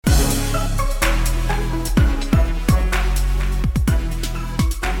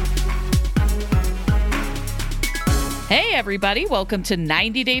Hey, everybody. Welcome to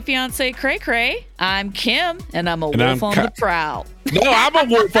 90 Day Fiancé Cray Cray. I'm Kim, and I'm a wolf on the prowl. No, I'm a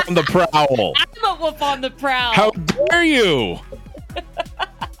wolf on the prowl. I'm a wolf on the prowl. How dare you?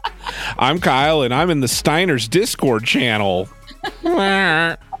 I'm Kyle, and I'm in the Steiner's Discord channel.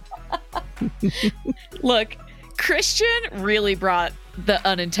 Look, Christian really brought the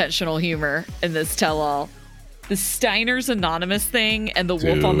unintentional humor in this tell-all. The Steiner's Anonymous thing and the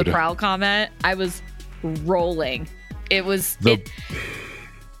wolf on the prowl comment, I was rolling. It was the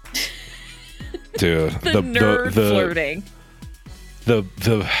nerd flirting.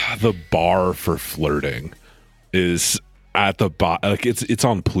 The bar for flirting is at the bottom. Like it's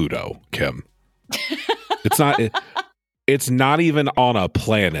on Pluto, Kim. It's not even on a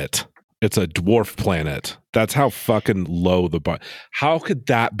planet. It's a dwarf planet. That's how fucking low the bar. How could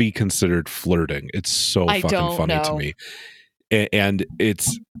that be considered flirting? It's so fucking funny to me. And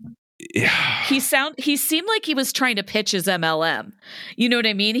it's he seemed like he was trying to pitch his MLM. You know what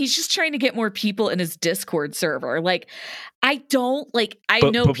I mean? He's just trying to get more people in his Discord server. Like, I know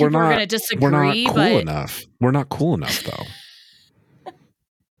people are going to disagree. We're not cool enough. We're not cool enough, though.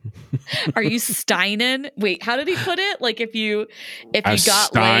 Are you Steinen? Wait, how did he put it? Like, if you got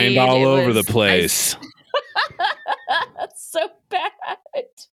Steined laid, all over the place. That's so bad.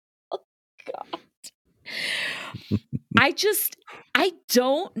 Oh God. I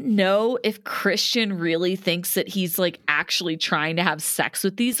don't know if Christian really thinks that he's like actually trying to have sex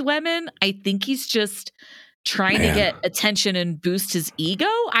with these women. I think he's just trying to get attention and boost his ego.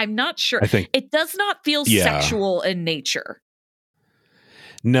 I'm not sure. I think it does not feel sexual in nature.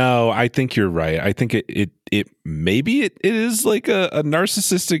 No, I think you're right. I think it maybe it is like a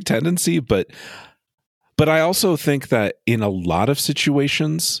narcissistic tendency, but I also think that in a lot of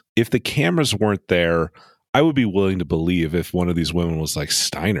situations, if the cameras weren't there, I would be willing to believe if one of these women was like,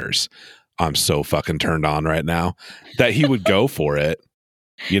 Steiner's, I'm so fucking turned on right now, that he would go for it.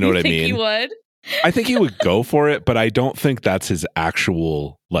 You know what I mean? He would? I think he would go for it, but I don't think that's his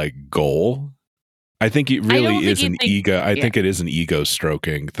actual like goal. I think it really is an ego. I think it is an ego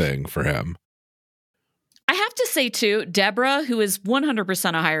stroking thing for him. I have to say too, Deborah, who is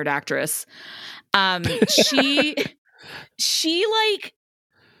 100% a hired actress, she like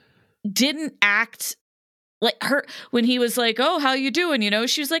didn't act like her when he was like, "Oh, how you doing?" You know,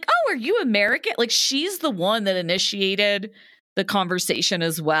 she was like, "Oh, are you American?" Like she's the one that initiated the conversation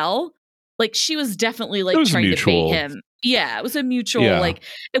as well. Like she was definitely like trying to bait him. Yeah, it was a mutual, like,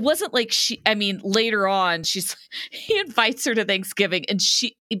 it wasn't like later on, he invites her to Thanksgiving and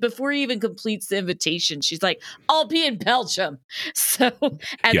before he even completes the invitation, she's like, I'll be in Belgium. So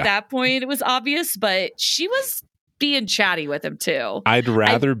at that point, it was obvious, but she was being chatty with him too. I'd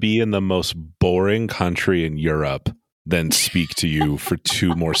rather be in the most boring country in Europe than speak to you for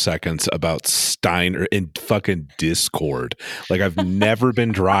 2 more seconds about Steiner in fucking Discord. Like I've never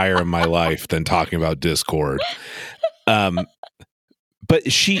been drier in my life than talking about Discord.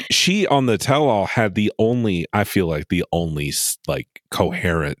 But she on the tell-all had I feel like the only like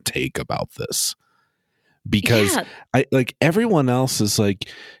coherent take about this, because I like everyone else is like,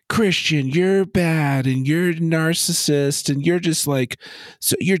 Christian, you're bad and you're a narcissist and you're just like,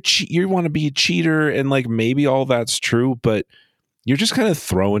 so you want to be a cheater, and like maybe all that's true, but you're just kind of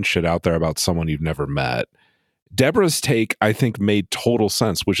throwing shit out there about someone you've never met. Deborah's take, I think, made total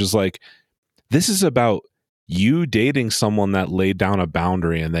sense, which is like, this is about you dating someone that laid down a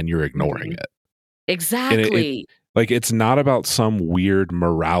boundary and then you're ignoring it. Exactly. It's not about some weird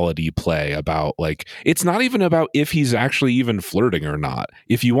morality play about like, it's not even about if he's actually even flirting or not.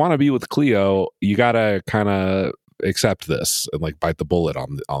 If you want to be with Cleo, you got to kind of accept this and like bite the bullet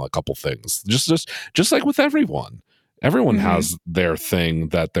on a couple things. Just like with everyone. Everyone has their thing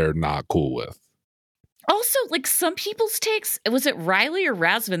that they're not cool with. Also, like some people's takes, was it Riley or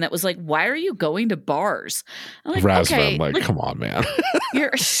Razvan that was like, why are you going to bars? I'm like, Razvan, like, come on, man.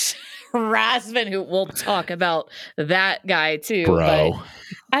 You're Razvan, who we'll talk about that guy too. Bro.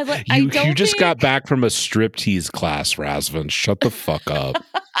 But you just got back from a striptease class, Razvan. Shut the fuck up.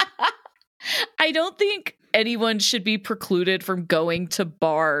 I don't think anyone should be precluded from going to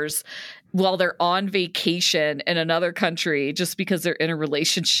bars while they're on vacation in another country just because they're in a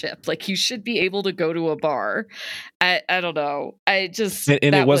relationship. Like you should be able to go to a bar. I don't know.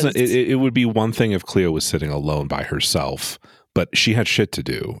 It would be one thing if Cleo was sitting alone by herself, but she had shit to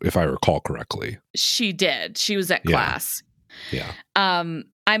do, if I recall correctly. She did. She was at class. Yeah.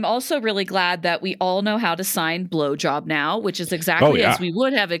 I'm also really glad that we all know how to sign blowjob now, which is exactly as we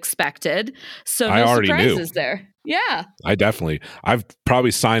would have expected. So no surprises there. Yeah. I've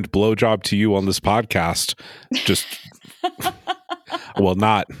probably signed blowjob to you on this podcast. Just,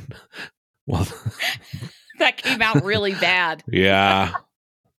 That came out really bad. Yeah.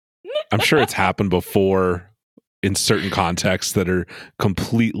 I'm sure it's happened before in certain contexts that are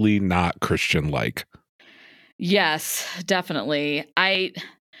completely not Christian-like. Yes, definitely.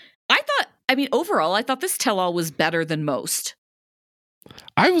 Overall, I thought this tell-all was better than most.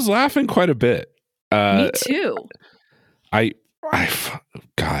 I was laughing quite a bit. Me too.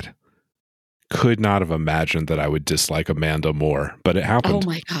 God, could not have imagined that I would dislike Amanda more, but it happened. Oh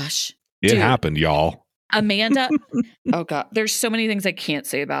my gosh. It happened, y'all. Amanda. Oh God. There's so many things I can't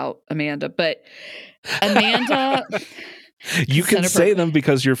say about Amanda, but Amanda. You can say them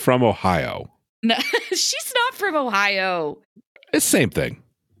because you're from Ohio. No, she's not from Ohio. It's the same thing.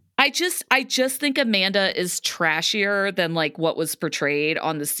 I just think Amanda is trashier than like what was portrayed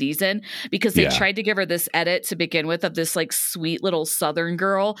on the season, because they tried to give her this edit to begin with of this like sweet little Southern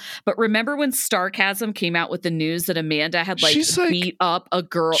girl. But remember when Starcasm came out with the news that Amanda had beat up a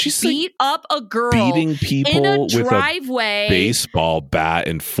girl, beating people in a with driveway, a baseball bat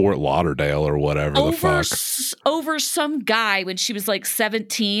in Fort Lauderdale or whatever the fuck, over some guy when she was like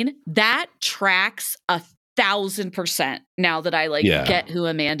 17. That tracks 1,000% now that I get who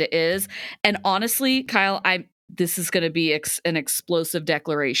Amanda is. And honestly, Kyle, this is going to be an explosive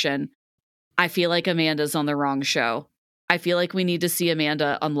declaration. I feel like Amanda's on the wrong show. I feel like we need to see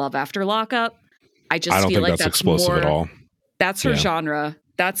Amanda on Love After Lockup. I don't feel like that's explosive at all. That's her genre.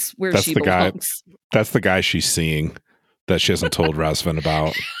 That's where she belongs. That's the guy she's seeing that she hasn't told Razvan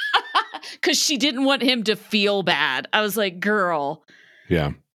about. Because she didn't want him to feel bad. I was like, girl.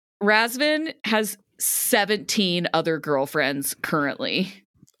 Yeah. Razvan has 17 other girlfriends currently.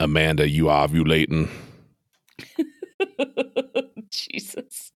 Amanda, you ovulating.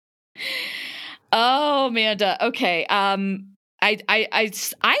 Jesus. Oh, Amanda. Okay. I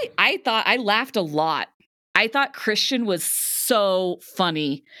thought I laughed a lot. I thought Christian was so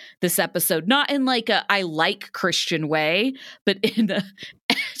funny this episode, not in like a I like Christian way, but in a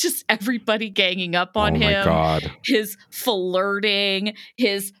just everybody ganging up on him. Oh my God. His flirting,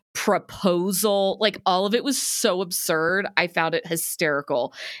 his proposal, like all of it was so absurd. I found it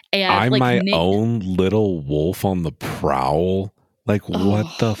hysterical. And I'm my own little wolf on the prowl. Like, what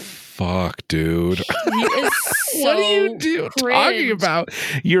the fuck, dude? He is so what are you talking about?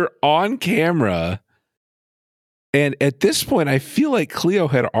 You're on camera. And at this point, I feel like Cleo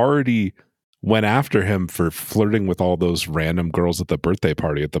had already went after him for flirting with all those random girls at the birthday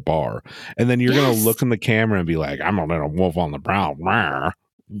party at the bar. And then you're going to look in the camera and be like, I'm a little wolf on the prowl.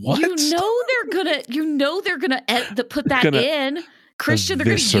 What? You know they're gonna put that in. Christian, they're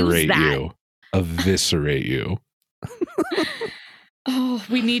gonna use that. Eviscerate you. Oh,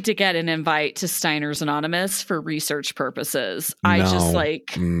 we need to get an invite to Steiner's Anonymous for research purposes.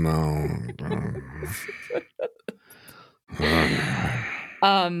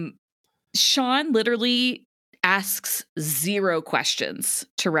 Sean literally asks 0 questions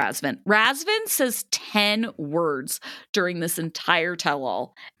to Razvan. Razvan says 10 words during this entire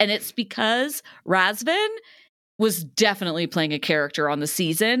tell-all. And it's because Razvan was definitely playing a character on the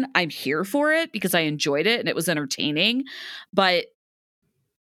season. I'm here for it because I enjoyed it and it was entertaining. But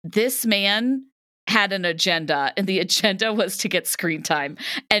this man had an agenda, and the agenda was to get screen time.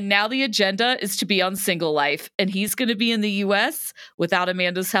 And now the agenda is to be on Single Life. And he's going to be in the US without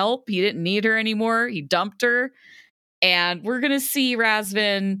Amanda's help. He didn't need her anymore. He dumped her. And we're going to see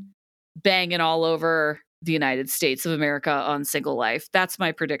Razvan banging all over the United States of America on Single Life. That's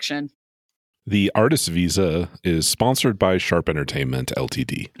my prediction. The artist visa is sponsored by Sharp Entertainment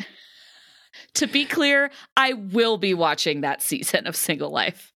Ltd. To be clear, I will be watching that season of Single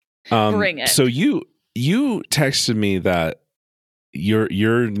Life. Bring it. So you texted me that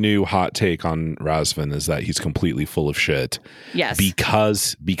your new hot take on Razvan is that he's completely full of shit. Yes.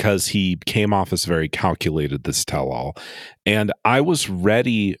 Because he came off as very calculated this tell-all. And I was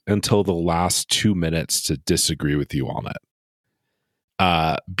ready until the last 2 minutes to disagree with you on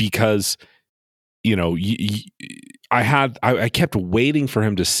it. Because I kept waiting for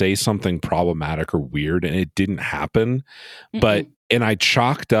him to say something problematic or weird, and it didn't happen. And I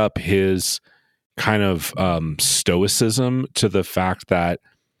chalked up his kind of stoicism to the fact that,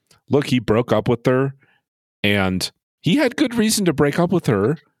 look, he broke up with her, and he had good reason to break up with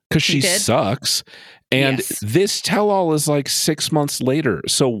her because she sucks. And this tell-all is like 6 months later.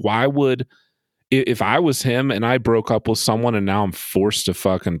 So why would... If I was him and I broke up with someone and now I'm forced to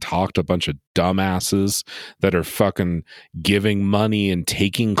fucking talk to a bunch of dumbasses that are fucking giving money and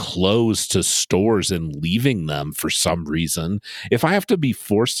taking clothes to stores and leaving them for some reason, if I have to be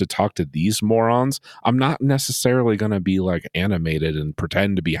forced to talk to these morons, I'm not necessarily going to be like animated and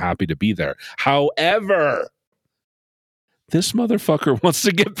pretend to be happy to be there. However, this motherfucker wants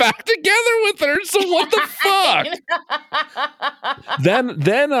to get back together with her. So what the fuck?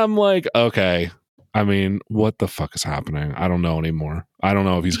 Then I'm like, okay. I mean, what the fuck is happening? I don't know anymore. I don't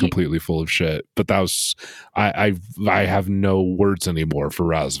know if he's completely full of shit. But that was, I have no words anymore for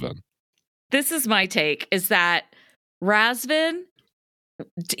Razvan. This is my take: is that Razvan,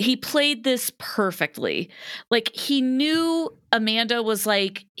 he played this perfectly. Like, he knew Amanda was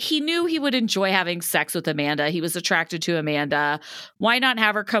like, he knew he would enjoy having sex with Amanda. He was attracted to Amanda. Why not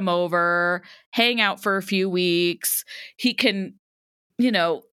have her come over, hang out for a few weeks? He can,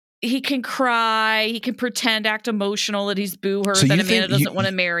 he can cry. He can pretend, act emotional that he's boo her, that Amanda doesn't want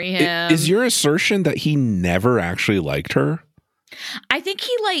to marry him. Is your assertion that he never actually liked her? I think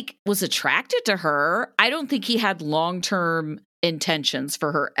he was attracted to her. I don't think he had long-term intentions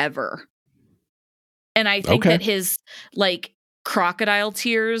for her ever. And I think that his crocodile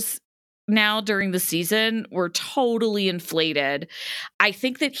tears now during the season were totally inflated. I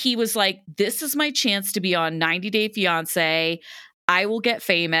think that he was like, this is my chance to be on 90 Day Fiancé. I will get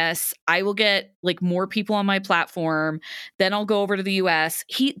famous. I will get more people on my platform. Then I'll go over to the US.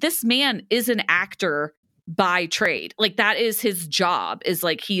 This man is an actor by trade. That is his job, is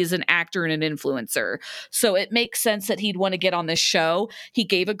he is an actor and an influencer. So it makes sense that he'd want to get on this show. He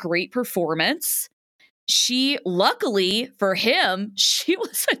gave a great performance. Luckily for him, she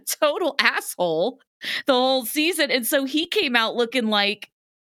was a total asshole the whole season. And so he came out looking like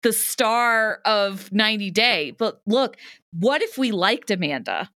the star of 90 Day. But look, what if we liked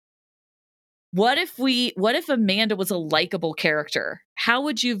Amanda? What if Amanda was a likable character? How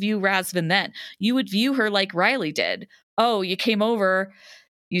would you view Razvan then? You would view her like Riley did. Oh, you came over,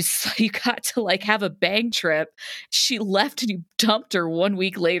 you got to have a bang trip. She left and you dumped her 1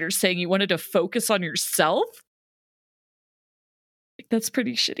 week later saying you wanted to focus on yourself? That's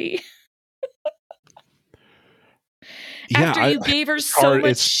pretty shitty. After you gave her so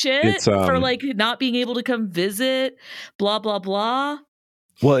much shit for not being able to come visit, blah, blah, blah.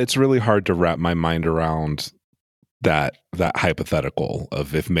 Well, it's really hard to wrap my mind around that hypothetical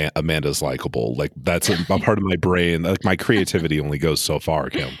of if Amanda's likable. That's a part of my brain. My creativity only goes so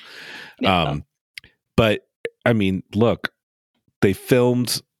far, Kim. Yeah. But I mean, look, they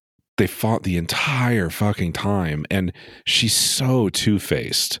fought the entire fucking time, and she's so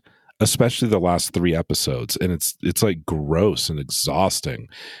two-faced, especially the last 3 episodes, and it's gross and exhausting.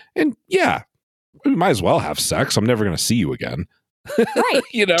 And yeah, we might as well have sex. I'm never going to see you again. Right.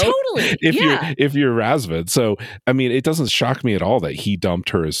 Totally. If you're Razvan. So I mean, it doesn't shock me at all that he dumped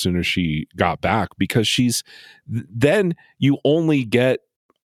her as soon as she got back, because then you only get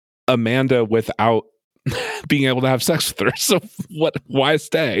Amanda without being able to have sex with her. So why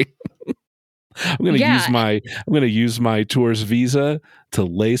stay? I'm going to use my tourist visa to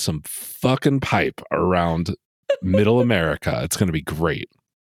lay some fucking pipe around middle America. It's going to be great.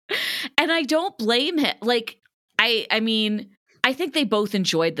 And I don't blame him. I mean, I think they both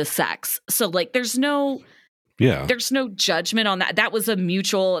enjoyed the sex. So there's no judgment on that. That was a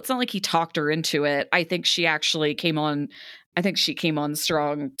mutual, it's not like he talked her into it. I think she actually came on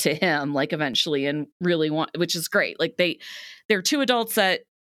strong to him, eventually, and really which is great. They're 2 adults that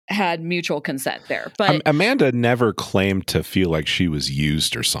had mutual consent there. But Amanda never claimed to feel like she was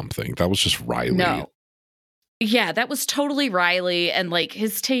used or something. That was just Riley. No. Yeah, that was totally Riley, and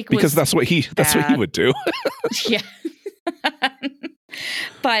his take was, because that's what he would do. Yeah.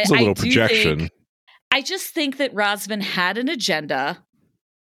 But it's a little projection. I just think that Razvan had an agenda,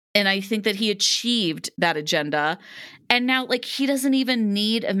 and I think that he achieved that agenda. And now, he doesn't even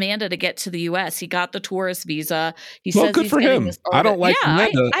need Amanda to get to the U.S. He got the tourist visa. Says good he's for him. I don't like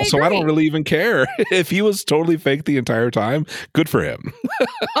Amanda, so I don't really even care. If he was totally fake the entire time, good for him.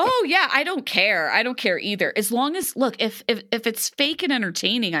 Oh, yeah, I don't care. I don't care either. As long as, look, if it's fake and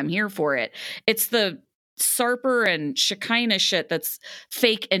entertaining, I'm here for it. It's the Sarper and Shekinah shit that's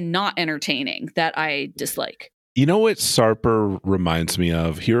fake and not entertaining that I dislike. You know what Sarper reminds me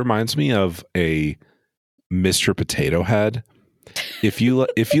of? He reminds me of a Mr. Potato Head. If you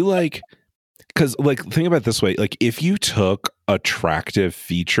like, because think about it this way, if you took attractive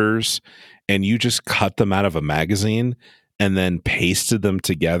features and you just cut them out of a magazine and then pasted them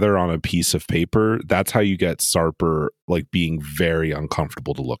together on a piece of paper, that's how you get Sarper being very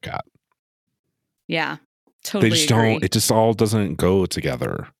uncomfortable to look at. Yeah, totally. They just agree. don't. It just all doesn't go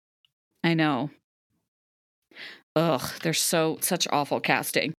together. I know. Ugh, they're such awful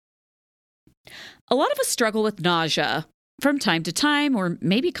casting. A lot of us struggle with nausea from time to time, or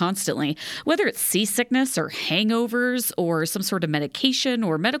maybe constantly, whether it's seasickness or hangovers or some sort of medication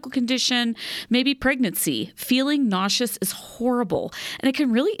or medical condition, maybe pregnancy. Feeling nauseous is horrible, and it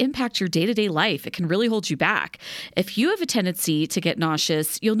can really impact your day-to-day life. It can really hold you back. If you have a tendency to get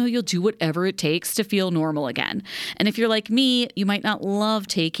nauseous, you'll know you'll do whatever it takes to feel normal again. And if you're like me, you might not love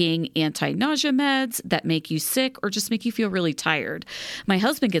taking anti-nausea meds that make you sick or just make you feel really tired. My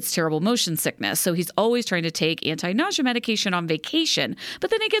husband gets terrible motion sickness, so he's always trying to take anti-nausea medication on vacation, but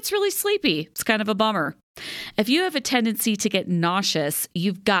then he gets really sleepy. It's kind of a bummer. If you have a tendency to get nauseous,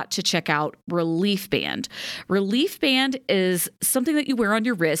 you've got to check out Relief Band. Relief Band is something that you wear on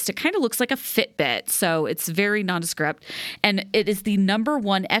your wrist. It kind of looks like a Fitbit, so it's very nondescript, and it is the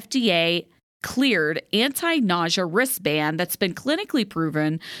 #1 FDA cleared anti-nausea wristband that's been clinically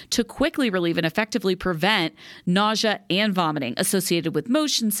proven to quickly relieve and effectively prevent nausea and vomiting associated with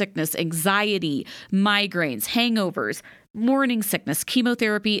motion sickness, anxiety, migraines, hangovers, morning sickness,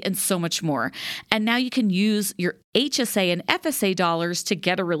 chemotherapy, and so much more. And now you can use your HSA and FSA dollars to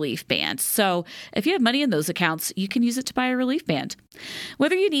get a relief band. So if you have money in those accounts, you can use it to buy a relief band.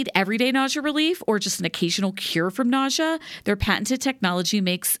 Whether you need everyday nausea relief or just an occasional cure from nausea, their patented technology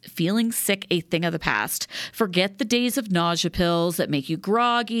makes feeling sick a thing of the past. Forget the days of nausea pills that make you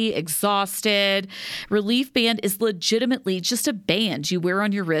groggy, exhausted. Relief Band is legitimately just a band you wear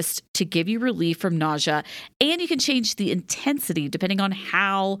on your wrist to give you relief from nausea, and you can change the intensity depending on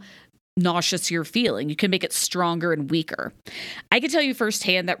how nauseous you're feeling. You can make it stronger and weaker. I can tell you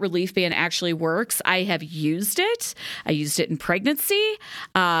firsthand that Relief Band actually works. I have used it. I used it in pregnancy,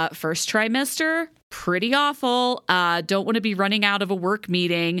 first trimester. Pretty awful. Don't want to be running out of a work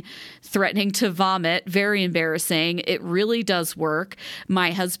meeting, threatening to vomit. Very embarrassing. It really does work.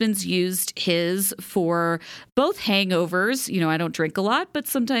 My husband's used his for both hangovers. You know, I don't drink a lot, but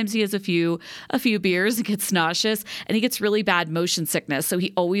sometimes he has a few beers and gets nauseous, and he gets really bad motion sickness. So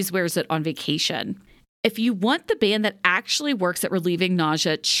he always wears it on vacation. If you want the band that actually works at relieving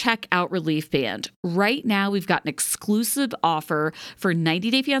nausea, check out Relief Band. Right now, we've got an exclusive offer for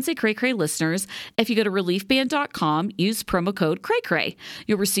 90 Day Fiancé Cray Cray listeners. If you go to reliefband.com, use promo code CrayCray.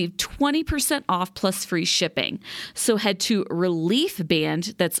 You'll receive 20% off plus free shipping. So head to Relief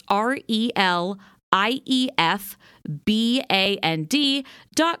Band, that's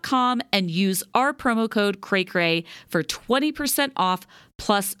ReliefBand.com, and use our promo code CrayCray for 20% off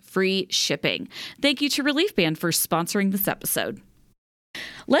plus free shipping. Thank you to Relief Band for sponsoring this episode.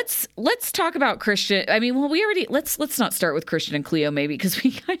 Let's talk about Christian. I mean, well, we already let's not start with Christian and Cleo maybe, because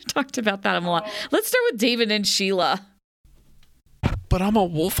we kind of talked about that a lot. Let's start with David and Sheila. But I'm a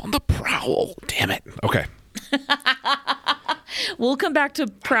wolf on the prowl. Damn it. Okay. We'll come back to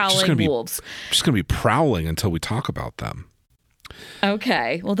prowling wolves. I'm just going to be prowling until we talk about them.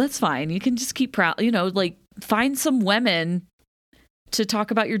 Okay. Well, that's fine. You can just keep prowling. You know, like find some women to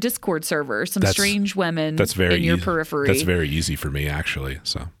talk about your Discord server. Some strange women in your periphery. That's very easy for me, actually.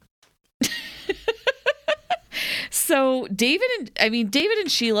 So David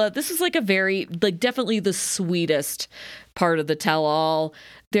and Sheila, this is like a very, like, definitely the sweetest part of the tell-all.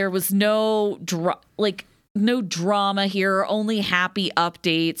 There was no drama here, only happy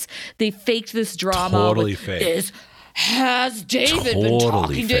updates. They faked this drama. Totally fake. Has David been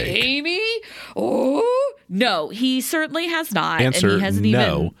talking to Amy? Oh, no, he certainly has not. Answer, and he hasn't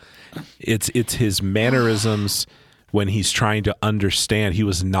no. It's his mannerisms when he's trying to understand. He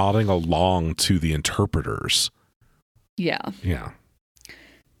was nodding along to the interpreters. Yeah. Yeah.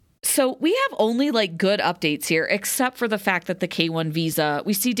 So we have only like good updates here, except for the fact that the K1 visa,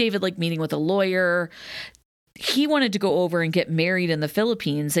 we see David like meeting with a lawyer. He wanted to go over and get married in the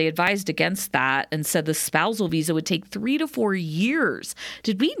Philippines. They advised against that and said the spousal visa would take 3 to 4 years.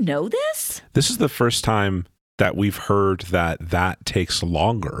 Did we know this? This is the first time that we've heard that takes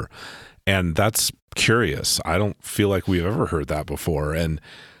longer. And that's curious. I don't feel like we've ever heard that before. And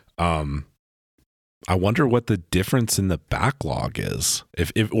I wonder what the difference in the backlog is.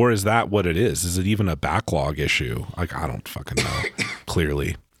 Or is that what it is? Is it even a backlog issue? Like, I don't fucking know.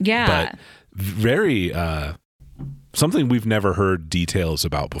 Clearly. Yeah. But very something we've never heard details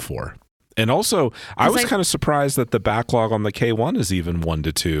about before. And also, I was kind of surprised that the backlog on the K1 is even 1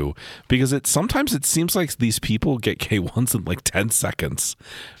 to 2, because sometimes it seems like these people get K1s in like 10 seconds.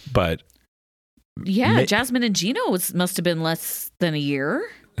 But yeah, Jasmine and Gino must have been less than a year.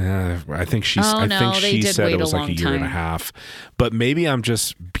 I think she said it was like a year and a half. But maybe I'm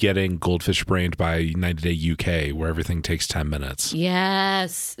just getting goldfish brained by 90 Day UK, where everything takes 10 minutes.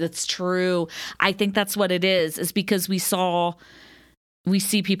 Yes, that's true. I think that's what it is because we saw we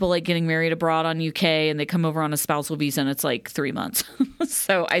see people like getting married abroad on UK and they come over on a spousal visa and it's like 3 months.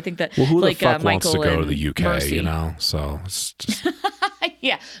 So I think that who like the fuck wants Michael to go to the UK, Mercy. you know? So it's just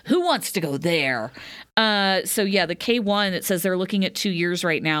yeah, who wants to go there? So yeah, the K1, it says they're looking at 2 years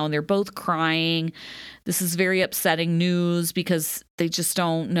right now and they're both crying. This is very upsetting news because they just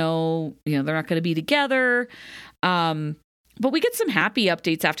don't know, you know, they're not going to be together. But we get some happy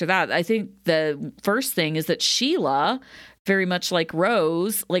updates after that. I think the first thing is that Sheila, very much like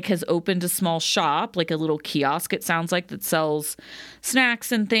Rose, like has opened a small shop, like a little kiosk, it sounds like, that sells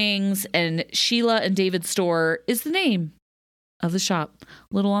snacks and things. And Sheila and David's store is the name of the shop.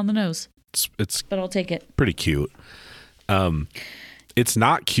 Little on the nose. But I'll take it. Pretty cute. It's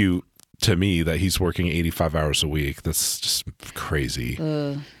not cute to me that he's working 85 hours a week. That's just crazy.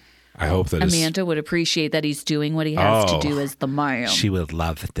 I hope that Amanda would appreciate that he's doing what he has to do as the man. She would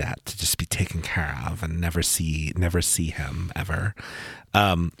love that, to just be taken care of and never see him ever.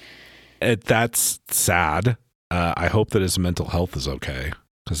 That's sad. I hope that his mental health is okay,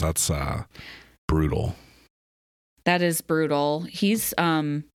 because that's brutal. That is brutal. He's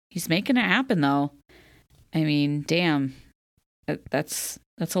making it happen though. I mean, damn.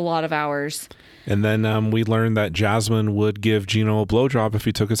 That's a lot of hours. And then we learned that Jasmine would give Gino a blowjob if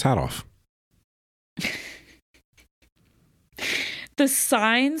he took his hat off. The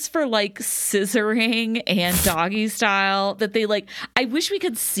signs for like scissoring and doggy style that they like, I wish we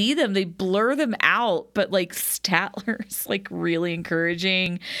could see them. They blur them out, but like Statler's like really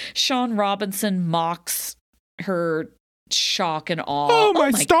encouraging. Sean Robinson mocks her shock and awe. Oh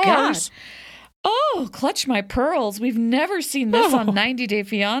my stars. God. Oh, clutch my pearls. We've never seen this on 90 Day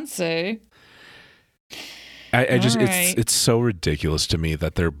Fiancé. I just, it's so ridiculous to me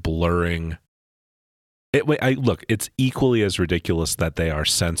that they're blurring. Look, it's equally as ridiculous that they are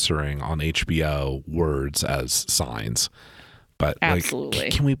censoring on HBO words as signs. But absolutely.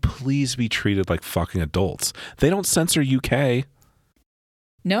 Like, can we please be treated like fucking adults? They don't censor UK.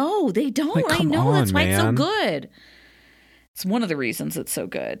 No, they don't. Like, I know. That's why man. it's so good. It's one of the reasons it's so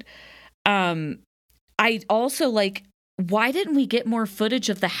good. I also like, why didn't we get more footage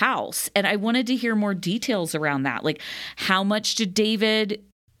of the house? And I wanted to hear more details around that. Like, how much did David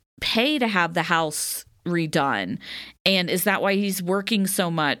pay to have the house redone? And is that why he's working so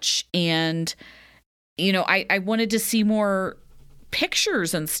much? And, you know, I wanted to see more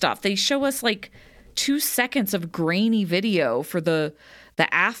pictures and stuff. They show us like 2 seconds of grainy video for the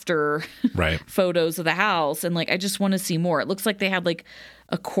after photos of the house. And like, I just want to see more. It looks like they had like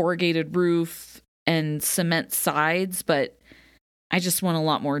a corrugated roof and cement sides, but I just want a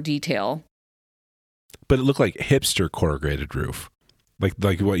lot more detail. But it looked like hipster corrugated roof. Like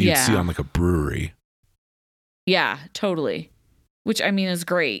what you'd see on like a brewery. Yeah, totally. Which I mean is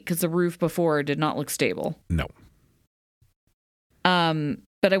great because the roof before did not look stable. No.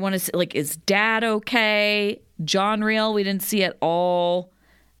 But I want to see, like, is Dad okay? John Real, we didn't see at all.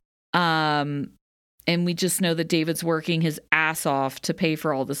 And we just know that David's working his ass off to pay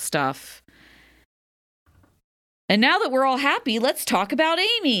for all this stuff. And now that we're all happy, let's talk about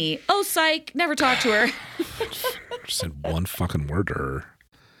Amy. Oh, psych. Never talked to her. Said one fucking word to her.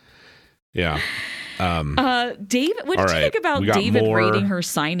 Yeah. David, what did you think about David rating her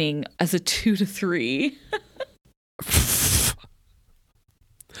signing as a 2 to 3?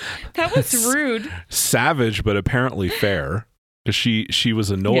 That was rude. Savage, but apparently fair. Because she was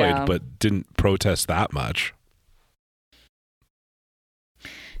annoyed, but didn't protest that much.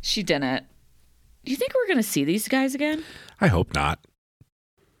 She didn't. Do you think we're going to see these guys again? I hope not.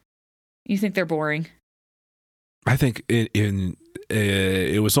 You think they're boring? I think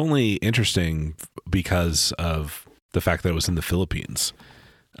it was only interesting because of the fact that it was in the Philippines.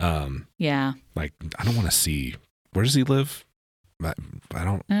 Yeah. Like, I don't want to see. Where does he live? I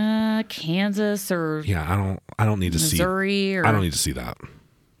don't. Kansas or I don't need to see Missouri or I don't need to see that.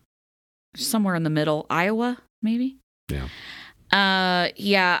 Somewhere in the middle, Iowa, maybe. Yeah.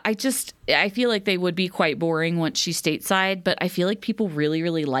 I feel like they would be quite boring once she's stateside, but I feel like people really,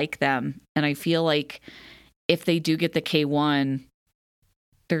 really like them, and I feel like if they do get the K1,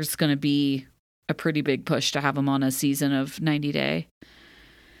 there's going to be a pretty big push to have them on a season of 90 Day.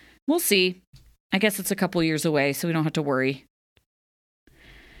 We'll see. I guess it's a couple years away, so we don't have to worry.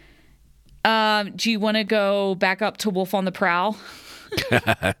 Do you want to go back up to Wolf on the Prowl?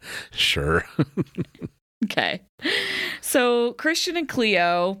 Sure. Okay. So Christian and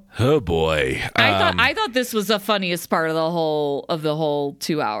Cleo. Oh boy. I thought this was the funniest part of the whole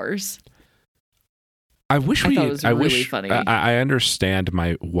 2 hours. I wish thought it was really funny. I understand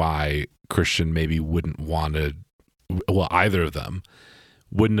why Christian maybe wouldn't want to, well, either of them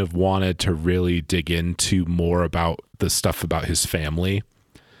wouldn't have wanted to really dig into more about the stuff about his family.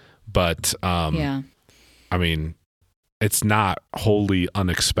 But, I mean, it's not wholly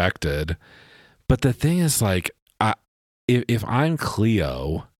unexpected. But the thing is, like, if I'm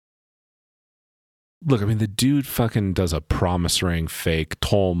Cleo, look, I mean, the dude fucking does a promise ring fake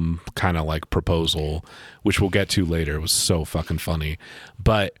Tom kind of like proposal, which we'll get to later. It was so fucking funny.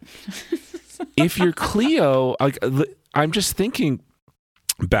 But if you're Cleo, like, I'm just thinking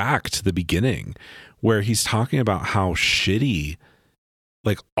back to the beginning where he's talking about how shitty,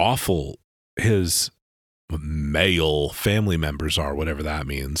 like awful his male family members are, whatever that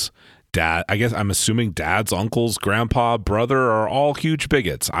means. Dad, I guess I'm assuming dad's uncles, grandpa, brother are all huge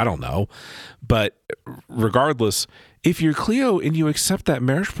bigots. I don't know. But regardless, if you're Cleo and you accept that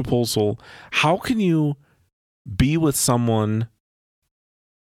marriage proposal, how can you be with someone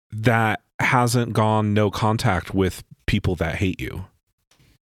that hasn't gone no contact with people that hate you?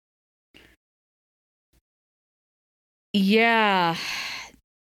 Yeah.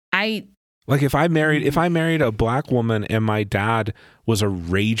 Like if I married a black woman and my dad was a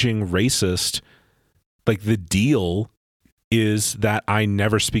raging racist, like the deal is that I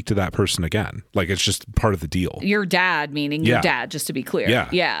never speak to that person again. Like it's just part of the deal. Your dad, meaning your dad, just to be clear.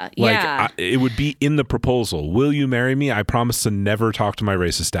 Yeah. Like it would be in the proposal. Will you marry me? I promise to never talk to my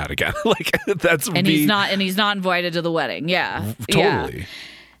racist dad again. Like that's he's not invited to the wedding. Yeah. Totally.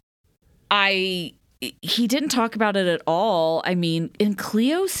 Yeah. He didn't talk about it at all. I mean, and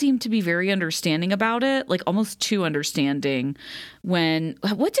Cleo seemed to be very understanding about it, like almost too understanding. How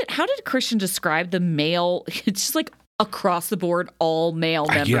did Christian describe the male? It's just like across the board, all male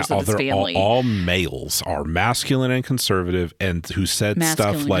members of his family. All males are masculine and conservative, and who said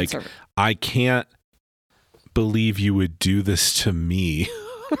stuff like, "I can't believe you would do this to me,"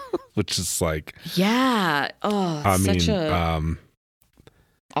 which is like,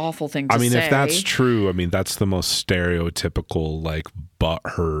 awful thing to say. If that's true, I mean, that's the most stereotypical, like,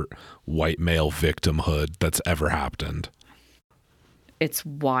 butthurt white male victimhood that's ever happened. It's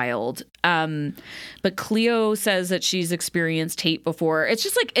wild. But Cleo says that she's experienced hate before. It's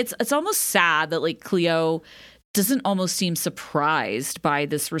just like, it's almost sad that, like, Cleo doesn't almost seem surprised by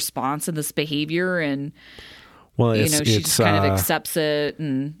this response and this behavior. And, she just kind of accepts it.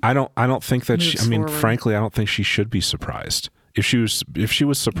 And I don't think that frankly, I don't think she should be surprised. If she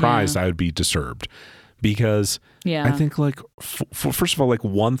was surprised, I would be disturbed, because I think like first of all, like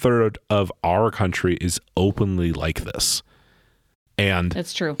 1/3 of our country is openly like this, and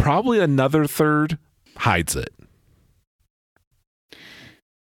it's true. Probably another third hides it.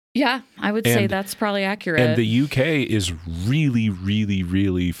 Yeah, I would say that's probably accurate. And the UK is really, really,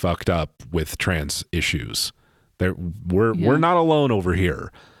 really fucked up with trans issues. We're not alone over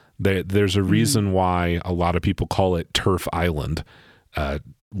here. There's a reason why a lot of people call it Turf Island,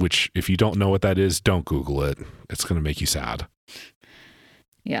 which if you don't know what that is, don't Google it. It's going to make you sad.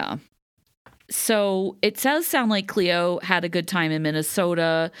 Yeah. So it does sound like Cleo had a good time in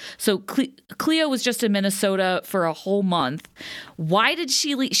Minnesota. So Cleo was just in Minnesota for a whole month. Why did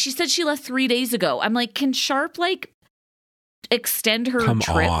she leave? She said she left 3 days ago. I'm like, can Sharp extend her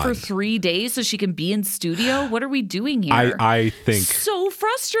trip for 3 days so she can be in studio? What are we doing here? I think so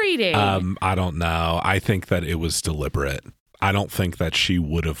frustrating. I don't know. I think that it was deliberate. I don't think that she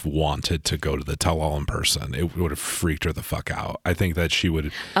would have wanted to go to the tell-all in person. It would have freaked her the fuck out. I think that she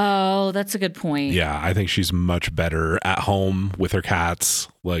would. Oh, that's a good point. Yeah, I think she's much better at home with her cats,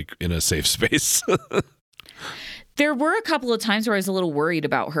 like in a safe space. There were a couple of times where I was a little worried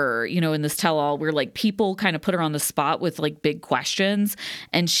about her, in this tell-all where like people kind of put her on the spot with like big questions,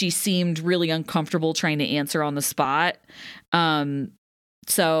 and she seemed really uncomfortable trying to answer on the spot.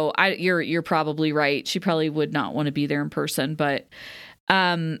 So you're probably right. She probably would not want to be there in person, but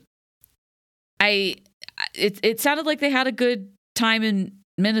it sounded like they had a good time in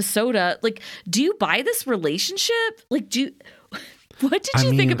Minnesota. Like, do you buy this relationship? Like, what did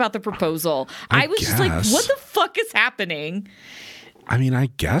you think about the proposal? I was just like, what the fuck is happening? I mean, I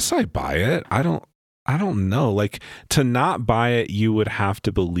guess I buy it. I don't know. Like, to not buy it, you would have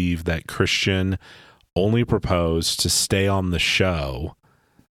to believe that Christian only proposed to stay on the show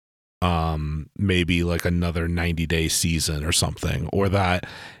maybe like another 90-day season or something, or that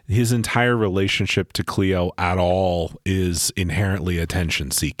his entire relationship to Cleo at all is inherently attention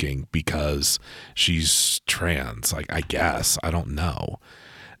seeking because she's trans. Like, I guess, I don't know.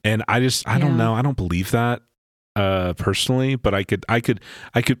 And I don't know. I don't believe that personally, but I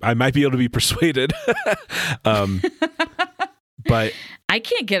might be able to be persuaded. But I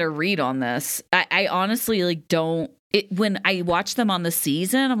can't get a read on this. I honestly don't. When I watch them on the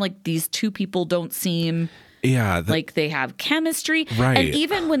season, I'm like, these two people don't seem Yeah. Like they have chemistry. Right. And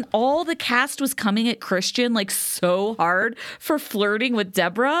even when all the cast was coming at Christian like so hard for flirting with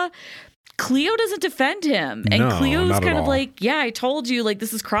Deborah, Cleo doesn't defend him. And Cleo's kind of like, yeah, I told you, like,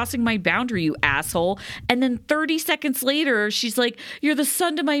 this is crossing my boundary, you asshole. And then 30 seconds later, she's like, you're the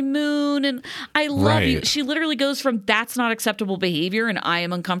sun to my moon and I love you. She literally goes from that's not acceptable behavior and I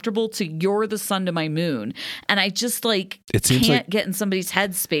am uncomfortable to you're the sun to my moon. And I just can't get in somebody's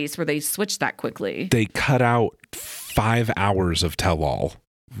headspace where they switch that quickly. They cut out 5 hours of tell-all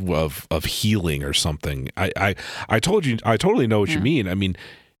of healing or something. I told you, I totally know what you mean. I mean,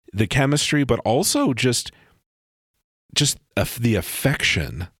 the chemistry, but also just the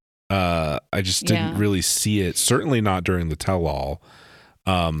affection. I just didn't really see it. Certainly not during the tell-all.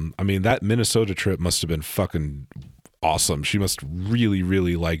 I mean, that Minnesota trip must have been fucking awesome. She must really,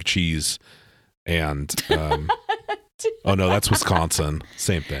 really like cheese. And oh no, that's Wisconsin.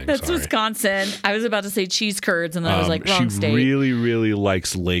 Same thing. That's Wisconsin. I was about to say cheese curds, and then I was like, wrong state. She really, really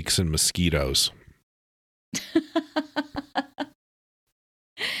likes lakes and mosquitoes.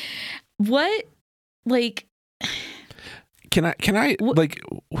 What, like, can I like,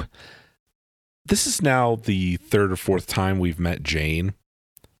 this is now the 3rd or 4th time we've met Jane.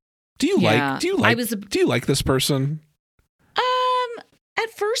 Do you like this person? At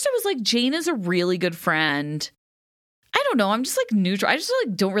first I was like, Jane is a really good friend. I don't know. I'm just like neutral. I just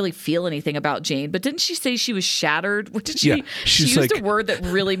like don't really feel anything about Jane. But didn't she say she was shattered? What did she? Yeah, she used like, a word that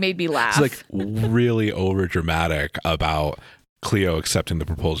really made me laugh. It's like really over dramatic about Cleo accepting the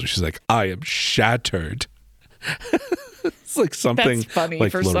proposal. She's like, I am shattered. It's like something that's funny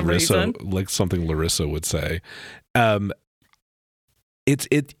like for Larissa, some reason. Like something Larissa would say.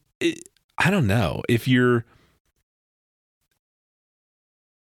 It I don't know if you're.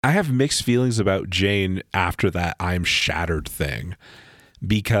 I have mixed feelings about Jane after that I'm shattered thing,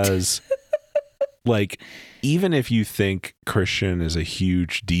 because like, even if you think Christian is a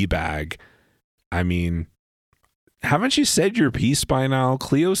huge D-bag, I mean, haven't you said your piece by now?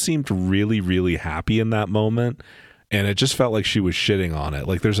 Cleo seemed really, really happy in that moment, and it just felt like she was shitting on it.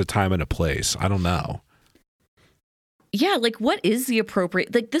 Like there's a time and a place. I don't know. Yeah, like what is the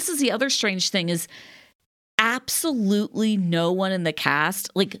appropriate, like this is the other strange thing is absolutely no one in the cast,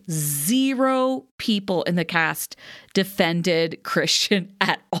 like 0 people in the cast defended Christian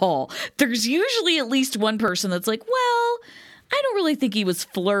at all. There's usually at least one person that's like, well, I don't really think he was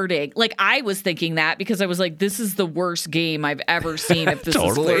flirting. Like I was thinking that because I was like, this is the worst game I've ever seen if this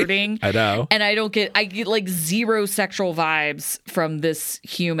is flirting. I know. And I get like 0 sexual vibes from this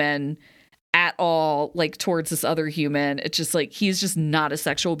human at all, like towards this other human. It's just like, he's just not a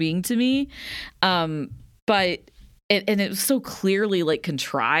sexual being to me. But it was so clearly like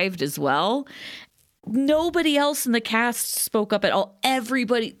contrived as well. Nobody else in the cast spoke up at all.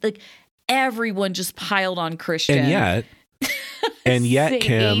 Everybody, like everyone just piled on Christian. And yet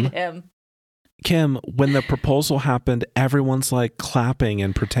Kim, when the proposal happened, everyone's like clapping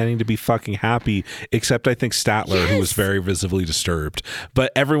and pretending to be fucking happy, except I think Statler, who was very visibly disturbed.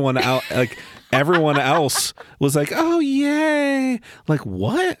 But everyone else was like, oh yay. Like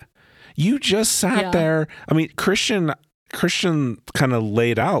what? You just sat there. I mean, Christian kind of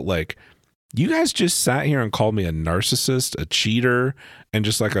laid out like, you guys just sat here and called me a narcissist, a cheater, and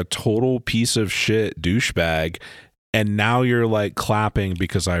just like a total piece of shit douchebag. And now you're like clapping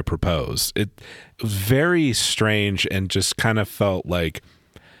because I proposed. It was very strange and just kind of felt like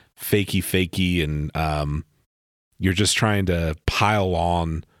fakey. And you're just trying to pile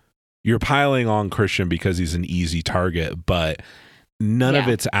on. You're piling on Christian because he's an easy target, but none of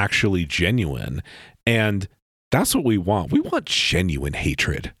it's actually genuine. And that's what we want. We want genuine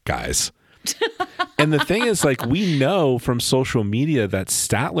hatred, guys. And the thing is, like, we know from social media that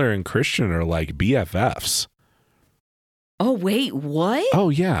Statler and Christian are like BFFs. Oh, wait, what? Oh,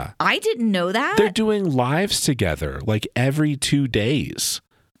 yeah. I didn't know that. They're doing lives together like every 2 days.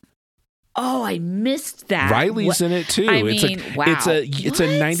 Oh, I missed that. Riley's in it too. Wow. It's a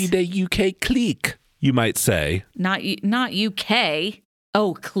 90-day UK clique, you might say. Not UK.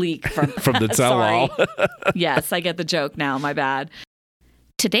 Oh, clique from the tell-all. Yes, I get the joke now. My bad.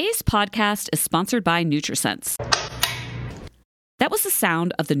 Today's podcast is sponsored by NutriSense. That was the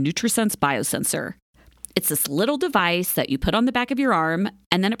sound of the NutriSense biosensor. It's this little device that you put on the back of your arm,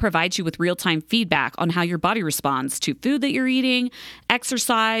 and then it provides you with real-time feedback on how your body responds to food that you're eating,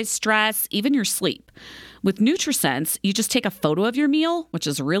 exercise, stress, even your sleep. With NutriSense, you just take a photo of your meal, which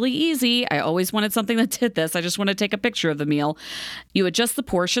is really easy. I always wanted something that did this. I just want to take a picture of the meal. You adjust the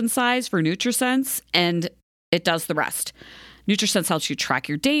portion size for NutriSense, and it does the rest. NutriSense helps you track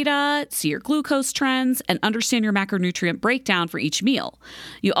your data, see your glucose trends, and understand your macronutrient breakdown for each meal.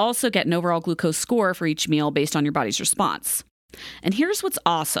 You also get an overall glucose score for each meal based on your body's response. And here's what's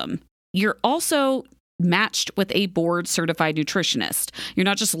awesome. You're also matched with a board certified nutritionist. You're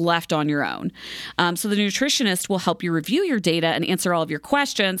not just left on your own. So the nutritionist will help you review your data and answer all of your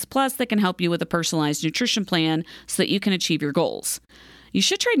questions. Plus, they can help you with a personalized nutrition plan so that you can achieve your goals. You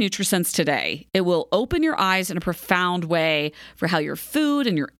should try NutriSense today. It will open your eyes in a profound way for how your food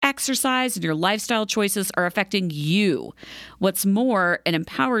and your exercise and your lifestyle choices are affecting you. What's more, it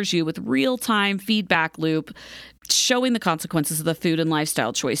empowers you with real-time feedback loop showing the consequences of the food and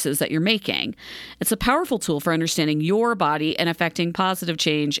lifestyle choices that you're making. It's a powerful tool for understanding your body and affecting positive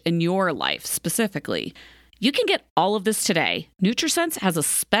change in your life specifically. You can get all of this today. NutriSense has a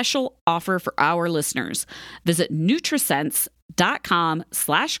special offer for our listeners. Visit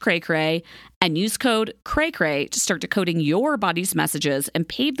nutrisense.com/cray-cray and use code cray-cray to start decoding your body's messages and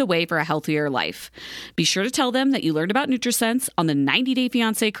pave the way for a healthier life. Be sure to tell them that you learned about NutriSense on the 90 Day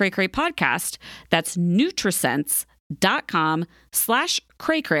Fiancé Cray-Cray podcast. That's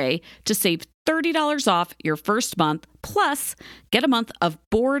nutrisense.com/cray-cray to save $30 off your first month, plus get a month of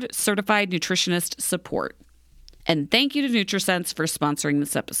board-certified nutritionist support. And thank you to NutriSense for sponsoring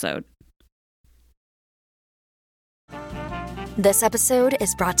this episode. This episode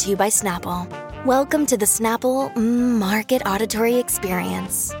is brought to you by Snapple. Welcome to the Snapple Market Auditory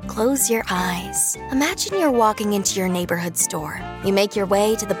Experience. Close your eyes. Imagine you're walking into your neighborhood store. You make your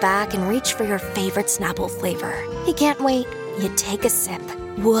way to the back and reach for your favorite Snapple flavor. You can't wait. You take a sip.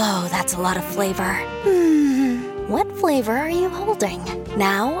 Whoa, that's a lot of flavor. What flavor are you holding?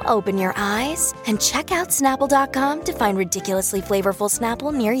 Now open your eyes and check out Snapple.com to find ridiculously flavorful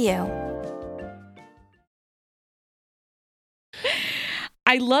Snapple near you.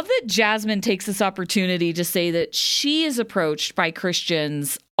 I love that Jasmine takes this opportunity to say that she is approached by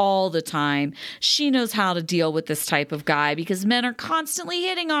Christians all the time. She knows how to deal with this type of guy because men are constantly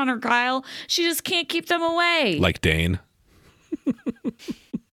hitting on her, Kyle. She just can't keep them away. Like Dane. I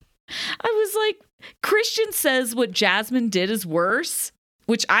was like, Christian says what Jasmine did is worse,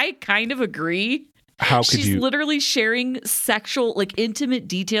 which I kind of agree. How could She's literally sharing sexual, like intimate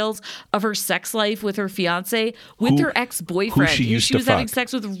details of her sex life with her fiance, with her ex-boyfriend who she was having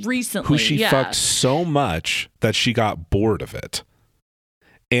sex with recently. Who she fucked so much that she got bored of it.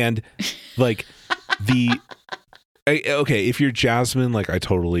 And like okay, if you're Jasmine, like I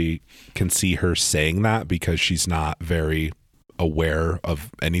totally can see her saying that because she's not very aware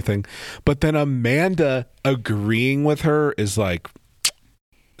of anything. But then Amanda agreeing with her is like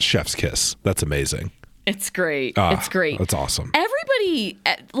chef's kiss. That's amazing. It's great. It's great. That's awesome. Everybody,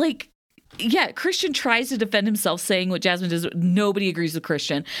 Christian tries to defend himself saying what Jasmine does. Nobody agrees with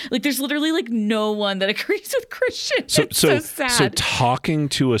Christian. Like there's literally like no one that agrees with Christian. It's so sad. So talking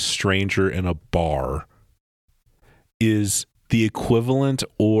to a stranger in a bar is the equivalent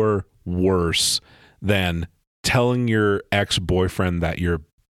or worse than telling your ex-boyfriend that your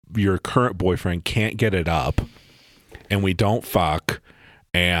current boyfriend can't get it up and we don't fuck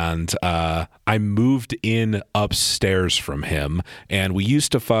and I moved in upstairs from him and we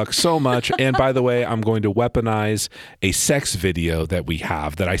used to fuck so much and by the way I'm going to weaponize a sex video that we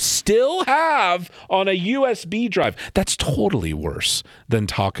have that I still have on a USB drive. That's totally worse than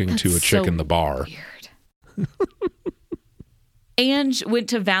talking to a chick in the bar. Weird. And went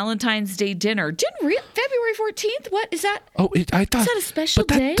to Valentine's Day dinner. February 14th? What is that? Oh, I thought. Is that a special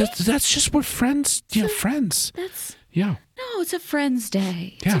day? That's just what friends, friends. Yeah. No, it's a friend's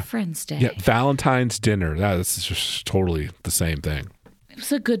day. It's a friend's day. Yeah, Valentine's dinner. That's just totally the same thing. It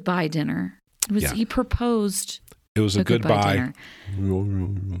was a goodbye dinner. He proposed. It was a goodbye.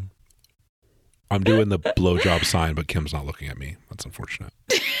 I'm doing the blowjob sign, but Kim's not looking at me. That's unfortunate.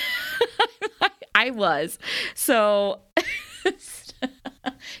 I was. So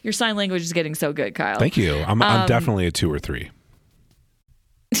your sign language is getting so good, Kyle. Thank you. I'm definitely a 2 or 3.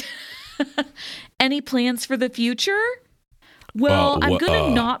 Any plans for the future? Well, I'm going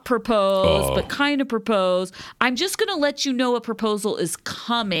to not propose, but kind of propose. I'm just going to let you know a proposal is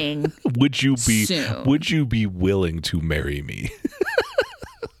coming. Would you be soon. Would you be willing to marry me?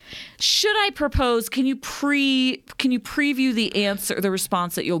 Should I propose? Can you preview the answer, the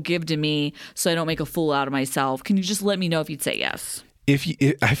response that you'll give to me, so I don't make a fool out of myself? Can you just let me know if you'd say yes?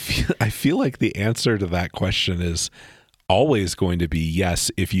 I feel like the answer to that question is always going to be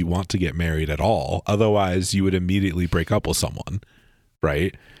yes if you want to get married at all. Otherwise, you would immediately break up with someone,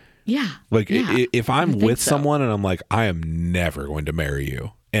 right? Yeah. If I'm with someone and I'm like, I am never going to marry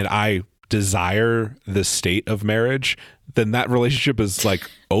you, and I desire the state of marriage, then that relationship is like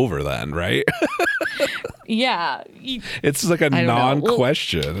over then, right? Yeah. It's like a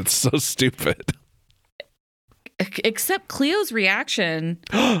non-question. Well, it's so stupid. Except Cleo's reaction.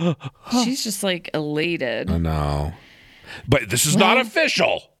 She's just like elated. I know. But this is not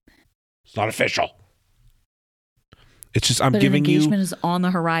official. It's not official. It's just I'm giving you engagement is on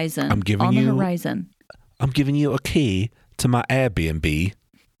the horizon. I'm giving you a key to my Airbnb.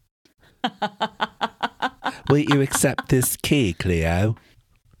 Will you accept this key, Cleo?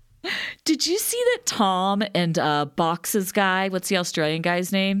 Did you see that Tom and Box's guy, what's the Australian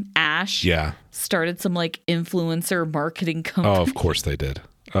guy's name? Ash? Yeah. Started some like influencer marketing company. Oh, of course they did.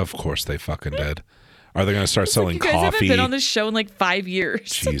 Of course they fucking did. Are they going to start selling coffee? You guys haven't been on this show in like 5 years.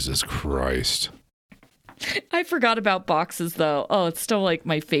 Jesus Christ. I forgot about Boxes though. Oh, it's still like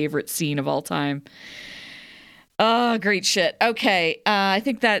my favorite scene of all time. Oh, great shit. Okay. I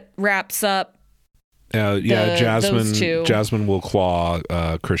think that wraps up. Jasmine will claw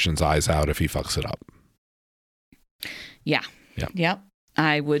Christian's eyes out if he fucks it up. Yeah. Yep.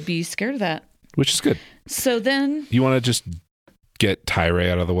 I would be scared of that. Which is good. So then... You want to just get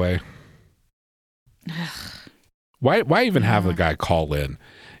Tyree out of the way? Why even have the guy call in?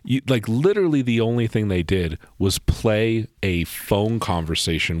 Literally the only thing they did was play a phone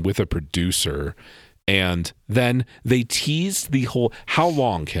conversation with a producer, and then they teased the whole... How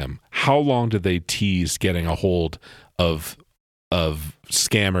long, Kim? How long did they tease getting a hold of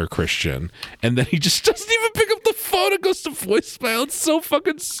scammer Christian? And then he just doesn't even pick up the phone and goes to voicemail. It's so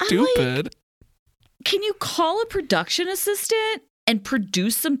fucking stupid. Can you call a production assistant and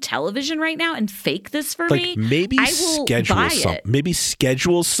produce some television right now and fake this for me? Maybe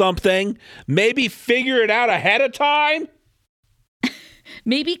schedule something. Maybe figure it out ahead of time.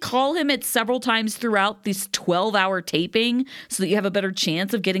 Maybe call him at several times throughout this 12-hour taping so that you have a better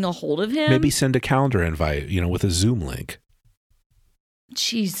chance of getting a hold of him. Maybe send a calendar invite, with a Zoom link.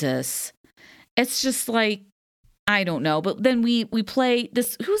 Jesus. It's just like, I don't know. But then we play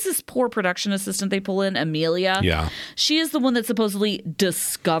this. Who's this poor production assistant they pull in? Amelia. Yeah. She is the one that supposedly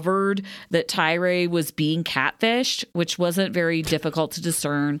discovered that Tyree was being catfished, which wasn't very difficult to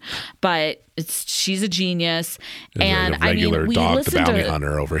discern. But she's a genius. And a regular dog the bounty to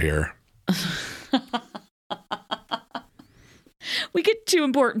hunter over here. We get two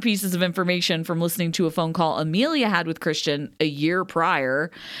important pieces of information from listening to a phone call Amelia had with Christian a year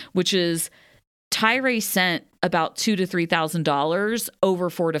prior, which is Tyree sent about $2,000 to $3,000 over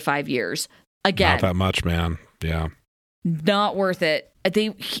 4 to 5 years. Again, not that much, man. Yeah, not worth it.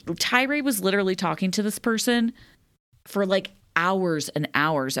 Tyree was literally talking to this person for like hours and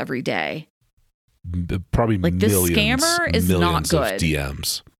hours every day. Probably like millions. This scammer is not good. Of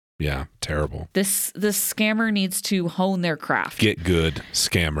DMs. Yeah, terrible. This scammer needs to hone their craft. Get good,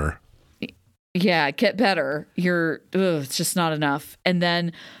 scammer. Yeah, get better. It's just not enough. And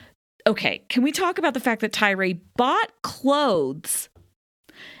then, okay, can we talk about the fact that Tyree bought clothes,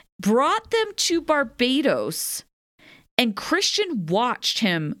 brought them to Barbados, and Christian watched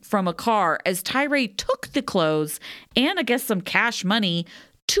him from a car as Tyree took the clothes and I guess some cash money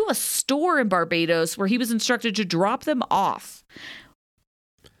to a store in Barbados where he was instructed to drop them off.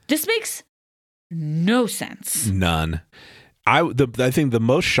 This makes no sense. None. I think the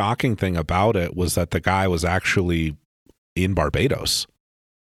most shocking thing about it was that the guy was actually in Barbados.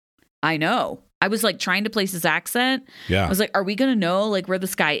 I know. I was like trying to place his accent. Yeah. I was like, are we going to know like where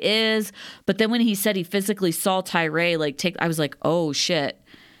this guy is? But then when he said he physically saw Tyree I was like, oh shit,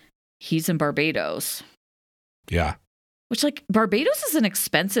 he's in Barbados. Yeah. Which Barbados is an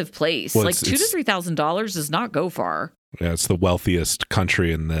expensive place. Well, $2,000 to $3,000 does not go far. Yeah, it's the wealthiest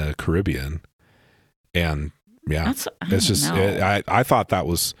country in the Caribbean, and yeah, it's just I thought that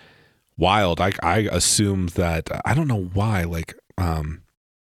was wild. I assumed that I don't know why. I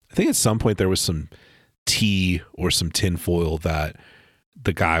think at some point there was some tea or some tinfoil that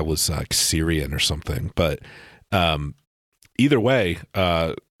the guy was like Syrian or something. But either way,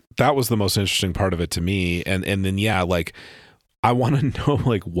 that was the most interesting part of it to me. And then I want to know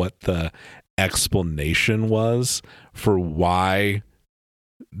what the explanation was for why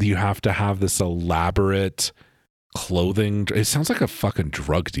you have to have this elaborate clothing. It sounds like a fucking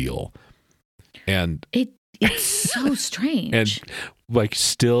drug deal, and it's so strange. And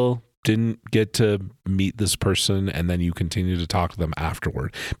still didn't get to meet this person, and then you continue to talk to them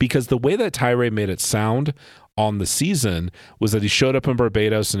afterward. Because the way that Tyree made it sound on the season was that he showed up in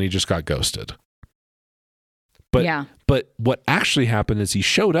Barbados and he just got ghosted. But what actually happened is he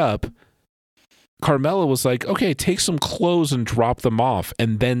showed up. Carmela was like, okay, take some clothes and drop them off,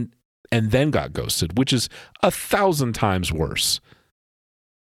 and then got ghosted, which is 1,000 times worse.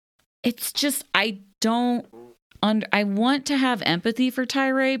 It's just, I don't I want to have empathy for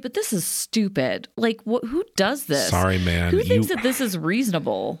Tyree, but this is stupid. Like, who does this? Sorry, man. Who thinks that this is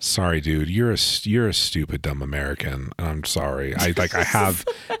reasonable? Sorry, dude. You're a stupid, dumb American. I'm sorry. I have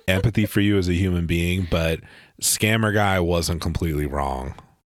empathy for you as a human being, but Scammer Guy wasn't completely wrong.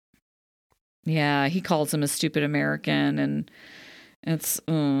 Yeah, he calls him a stupid American, and it's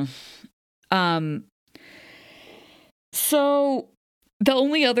So the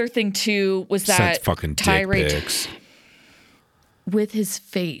only other thing too was that fucking Tyree dick pics with his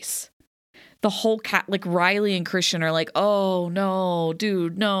face. The whole cat, like Riley and Christian are like, "Oh no,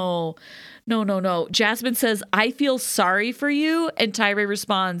 dude, no. Jasmine says, "I feel sorry for you," and Tyree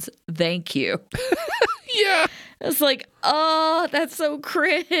responds, "Thank you." Yeah. It's like, oh, that's so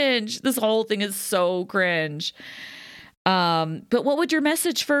cringe. This whole thing is so cringe. But what would your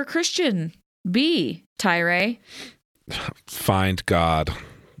message for Christian be, Tyree? Find God.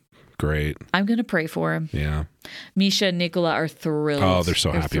 Great. I'm going to pray for him. Yeah. Misha and Nicola are thrilled. Oh, they're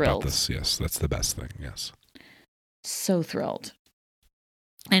so happy about this. Yes, that's the best thing. Yes. So thrilled.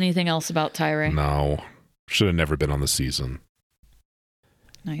 Anything else about Tyree? No. Should have never been on the season.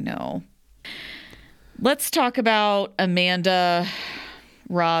 I know. Let's talk about Amanda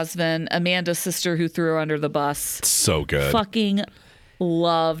Rosvin, Amanda's sister who threw her under the bus. So good. Fucking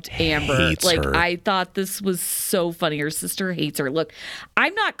loved Amber. Hates her. I thought this was so funny. Her sister hates her. Look,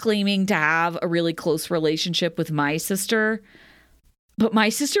 I'm not claiming to have a really close relationship with my sister, but my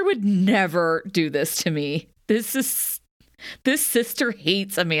sister would never do this to me. This sister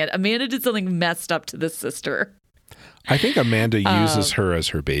hates Amanda. Amanda did something messed up to this sister. I think Amanda uses her as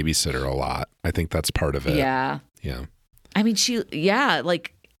her babysitter a lot. I think that's part of it. Yeah. Yeah. I mean,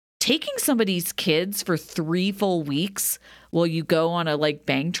 like taking somebody's kids for 3 full weeks while you go on a like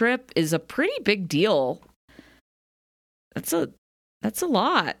bang trip is a pretty big deal. That's a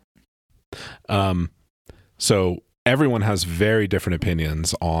lot. So everyone has very different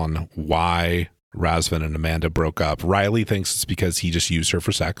opinions on why Razvan and Amanda broke up. Riley thinks it's because he just used her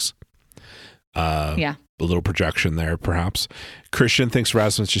for sex. Yeah. A little projection there, perhaps. Christian thinks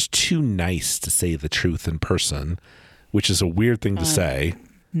Razvan's just too nice to say the truth in person, which is a weird thing to say.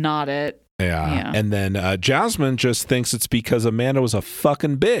 Not it. Yeah. And then Jasmine just thinks it's because Amanda was a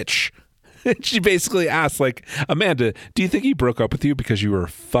fucking bitch. She basically asked, like, Amanda, do you think he broke up with you because you were a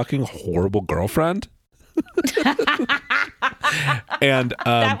fucking horrible girlfriend? And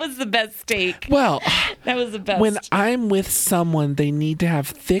that was the best take. Well, that was the best. When I'm with someone, they need to have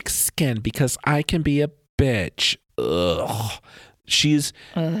thick skin because I can be a bitch. Ugh.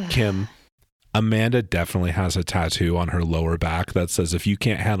 Kim. Amanda definitely has a tattoo on her lower back that says, "If you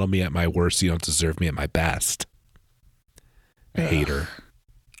can't handle me at my worst, you don't deserve me at my best." I hate her.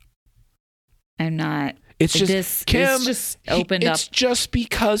 I'm not. It's just this Kim. It's just opened up. It's just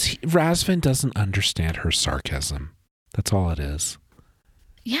because Razvan doesn't understand her sarcasm. That's all it is.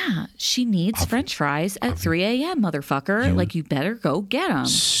 Yeah, she needs French fries at 3 a.m., motherfucker. You better go get them.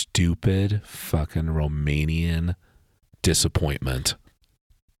 Stupid fucking Romanian disappointment.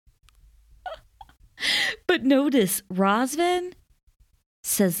 But notice, Razvan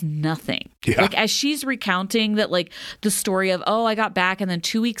says nothing. Yeah. Like, as she's recounting that, like, the story of, I got back, and then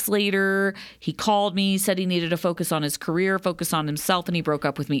 2 weeks later, he called me, said he needed to focus on his career, focus on himself, and he broke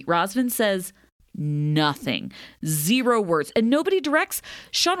up with me. Razvan says nothing. 0 words. And nobody directs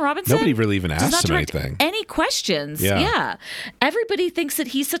Sean Robinson. Nobody really even asks him anything. Any questions. Yeah. Everybody thinks that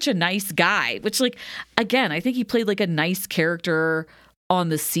he's such a nice guy, which, like, again, I think he played like a nice character on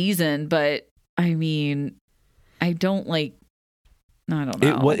the season, but I mean, I don't know.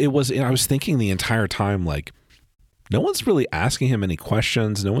 It was, I was thinking the entire time, like, no one's really asking him any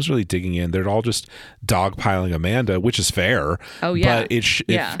questions. No one's really digging in. They're all just dogpiling Amanda, which is fair. Oh, yeah. But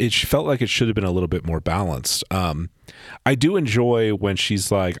it felt like it should have been a little bit more balanced. I do enjoy when she's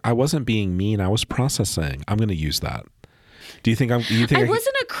like, I wasn't being mean. I was processing. I'm going to use that. I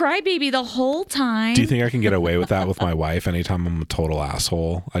wasn't a crybaby the whole time. Do you think I can get away with that with my wife anytime I'm a total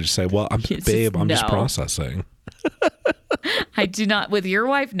asshole? I just say, well, I'm just processing. I do not. With your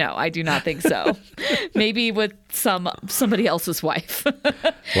wife? No, I do not think so. Maybe with somebody else's wife.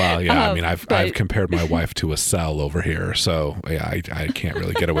 Well, yeah. I mean, I've compared my wife to a cell over here, so yeah, I can't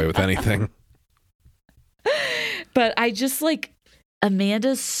really get away with anything. But I just like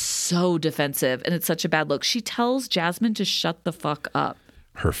Amanda's so defensive, and it's such a bad look. She tells Jasmine to shut the fuck up.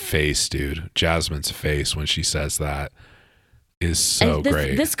 Her face, dude. Jasmine's face when she says that is so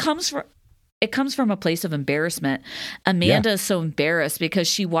great. This comes from. it comes from a place of embarrassment. Amanda is so embarrassed because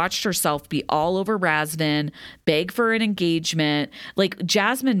she watched herself be all over Razvan, beg for an engagement. Like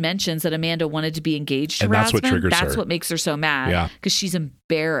Jasmine mentions that Amanda wanted to be engaged to and Razvan. That's what triggers her. That's what makes her so mad. Yeah. Because she's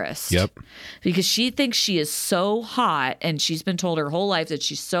embarrassed. Yep. Because she thinks she is so hot, and she's been told her whole life that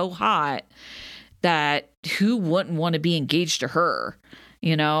she's so hot that who wouldn't want to be engaged to her,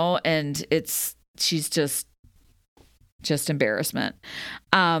 you know? And she's just embarrassment.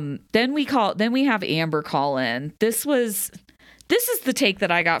 Then we have Amber call in. This is the take that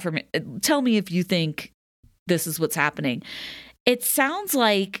I got from it. Tell me if you think this is what's happening. It sounds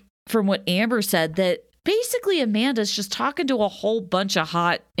like from what Amber said that basically Amanda's just talking to a whole bunch of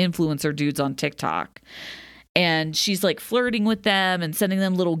hot influencer dudes on TikTok. And she's like flirting with them and sending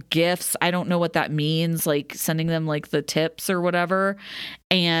them little gifts. I don't know what that means, like sending them like the tips or whatever.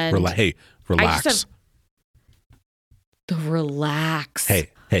 And hey, relax. The relax. Hey.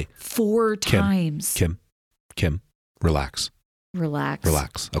 4 times. Kim, relax.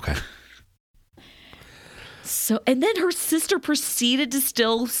 Relax. Okay. So, and then her sister proceeded to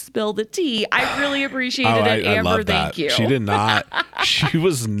still spill the tea. I really appreciated it, Amber. I love that. Thank you. She did not. She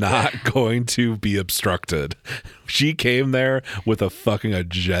was not going to be obstructed. She came there with a fucking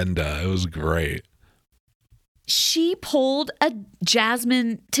agenda. It was great. She pulled a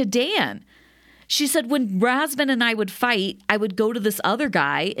Jasmine to Dan. She said, when Razvan and I would fight, I would go to this other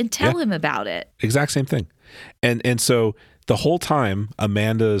guy and tell him about it. Exact same thing. And so the whole time,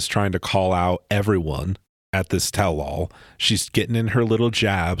 Amanda is trying to call out everyone at this tell-all. She's getting in her little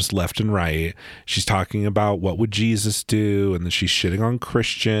jabs left and right. She's talking about what would Jesus do, and then she's shitting on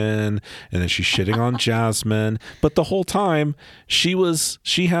Christian, and then she's shitting on Jasmine. But the whole time, she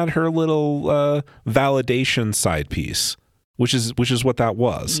had her little validation side piece, which is what that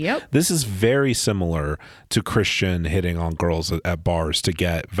was. Yep. This is very similar to Christian hitting on girls at bars to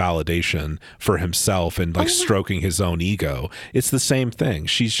get validation for himself and like stroking his own ego. It's the same thing.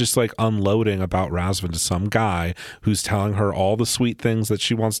 She's just like unloading about Razvan to some guy who's telling her all the sweet things that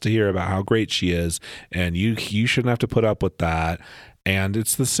she wants to hear about how great she is, and you shouldn't have to put up with that. And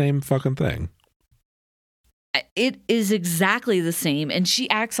it's the same fucking thing. It is exactly the same. And she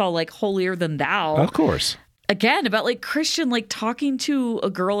acts all like holier than thou. Of course. Again, about like Christian, like talking to a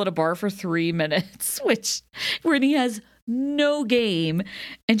girl at a bar for 3 minutes, when he has no game.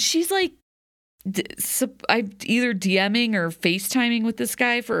 And she's like, I'm either DMing or FaceTiming with this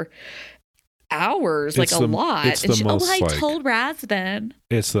guy for hours, like a lot. It's the most, I told Razvan.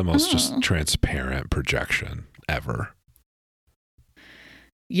 It's the most just transparent projection ever.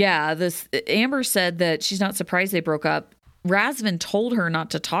 Yeah, Amber said that she's not surprised they broke up. Razvan told her not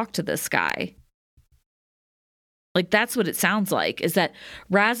to talk to this guy. Like, that's what it sounds like, is that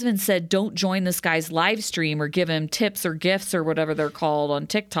Razvan said, don't join this guy's live stream or give him tips or gifts or whatever they're called on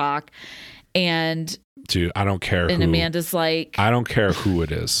TikTok. And dude, I don't care. And Amanda's like, I don't care who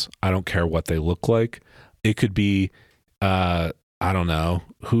it is. I don't care what they look like. It could be, I don't know,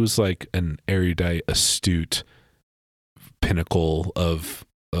 who's like an erudite, astute pinnacle of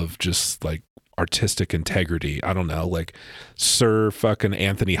just like artistic integrity. I don't know, like Sir fucking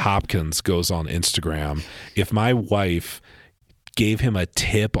Anthony Hopkins goes on Instagram. If my wife gave him a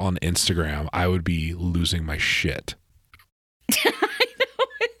tip on Instagram, I would be losing my shit. I know.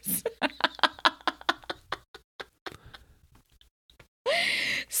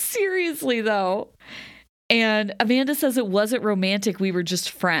 Seriously though. And Amanda says it wasn't romantic. We were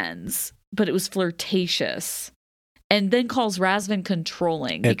just friends, but it was flirtatious. And then calls Razvan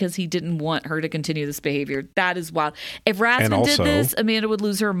controlling because he didn't want her to continue this behavior. That is wild. If Razvan did this, Amanda would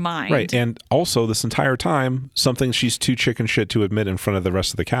lose her mind. Right. And also this entire time, something she's too chicken shit to admit in front of the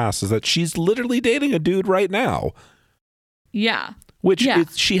rest of the cast is that she's literally dating a dude right now. Yeah. Which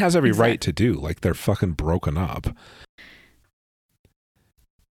she has every right to do. Like, they're fucking broken up.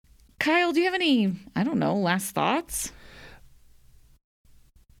 Kyle, do you have any, I don't know, last thoughts?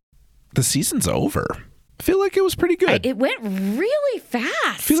 The season's over. I feel like it was pretty good. It went really fast.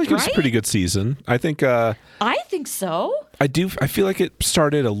 I feel like it was a pretty good season. I think I think so. I feel like it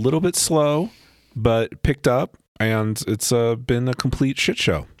started a little bit slow, but picked up, and it's been a complete shit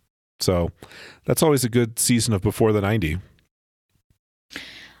show. So that's always a good season of Before the 90.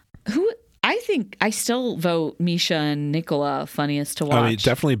 I think I still vote Misha and Nicola funniest to watch. I mean,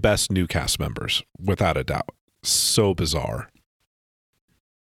 definitely best new cast members, without a doubt. So bizarre.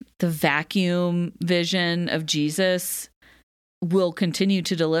 The vacuum vision of Jesus will continue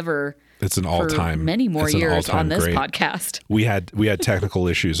to deliver. It's an all-time, many more years on this podcast. We had technical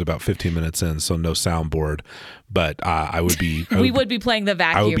issues about 15 minutes in, so no soundboard. But we would be playing the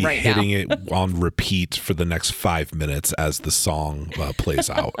vacuum. I would be right hitting now. it on repeat for the next 5 minutes as the song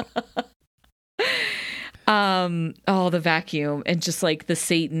plays out. The vacuum and just like the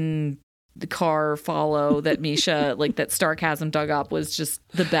Satan, the car follow that Misha, like that Starcasm dug up was just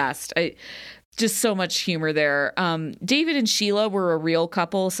the best. Just so much humor there. David and Sheila were a real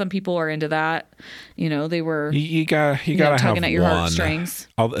couple. Some people are into that. They were you gotta tugging have at your one. heartstrings.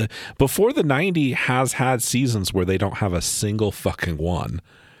 Before the 90 has had seasons where they don't have a single fucking one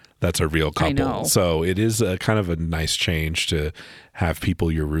that's a real couple. I know. So it is a kind of a nice change to have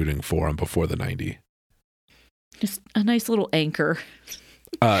people you're rooting for on Before the 90. Just a nice little anchor.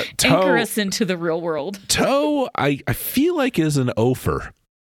 Toe, anchor us into the real world. Toe, I feel like is an ofer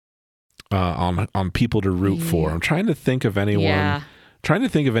on people to root for. I'm trying to think of anyone. Yeah. Trying to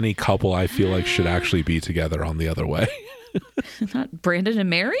think of any couple I feel like should actually be together on the other way. Not Brandon and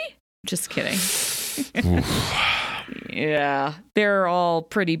Mary? Just kidding. Yeah, they're all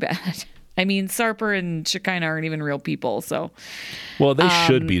pretty bad. I mean, Sarper and Shekinah aren't even real people, so. Well, they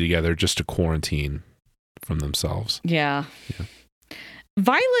should be together just to quarantine from themselves. Yeah.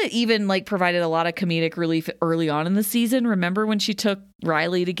 Violet even provided a lot of comedic relief early on in the season. Remember when she took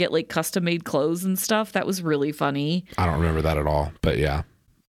Riley to get custom made clothes and stuff? That was really funny. I don't remember that at all, but yeah.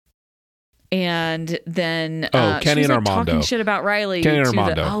 And then Kenny and Armando talking shit about Riley. Kenny and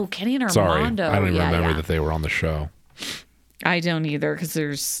Armando. Kenny and Armando. Sorry, I don't even remember that they were on the show. I don't either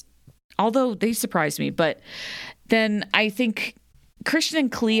although they surprised me. But then I think Christian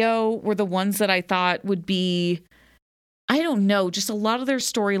and Cleo were the ones that I thought would be, I don't know, just a lot of their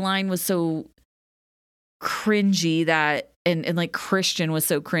storyline was so cringy that, and Christian was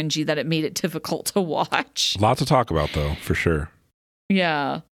so cringy that it made it difficult to watch. A lot to talk about though, for sure.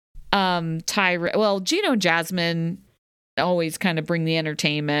 Yeah. Gino and Jasmine always kind of bring the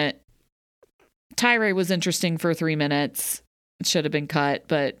entertainment. Tyre was interesting for 3 minutes. It should have been cut,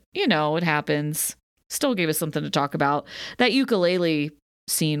 but it happens. Still gave us something to talk about. That ukulele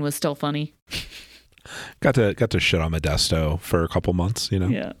scene was still funny. Got to shit on Modesto for a couple months,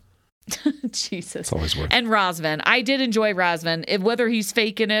 Yeah. Jesus. It's always worth it. And Razvan. I did enjoy Razvan. Whether he's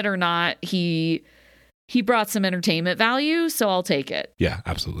faking it or not, he brought some entertainment value, so I'll take it. Yeah,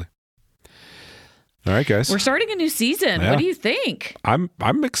 absolutely. All right, guys. We're starting a new season. Yeah. What do you think? I'm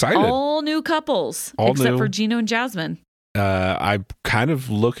excited. All new couples, except for Gino and Jasmine. I'm kind of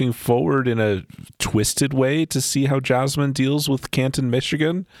looking forward in a twisted way to see how Jasmine deals with Canton,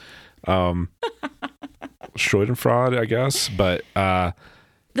 Michigan. Schadenfreude, I guess. But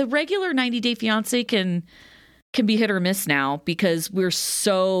the regular 90 Day Fiancé can be hit or miss now because we're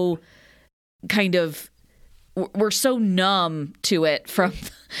so numb to it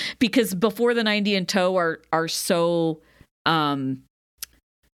because Before the 90 and Toe are so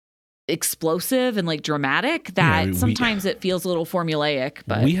explosive and dramatic that sometimes it feels a little formulaic.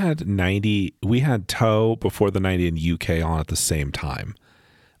 But we had Toe, Before the 90 and UK on at the same time.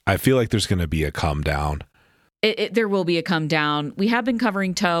 I feel like there's going to be a come down. There will be a come down. We have been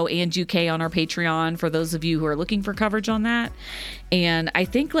covering Toe and UK on our Patreon for those of you who are looking for coverage on that. And I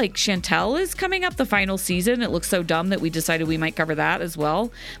think Chantel is coming up the final season. It looks so dumb that we decided we might cover that as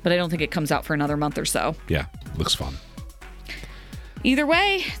well. But I don't think it comes out for another month or so. Yeah, looks fun. Either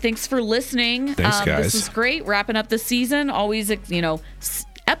way, thanks for listening. Thanks, guys. This was great. Wrapping up the season. Always,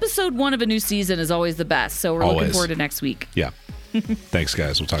 episode 1 of a new season is always the best. So we're looking forward to next week. Yeah. Thanks,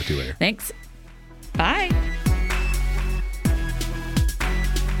 guys. We'll talk to you later. Thanks. Bye.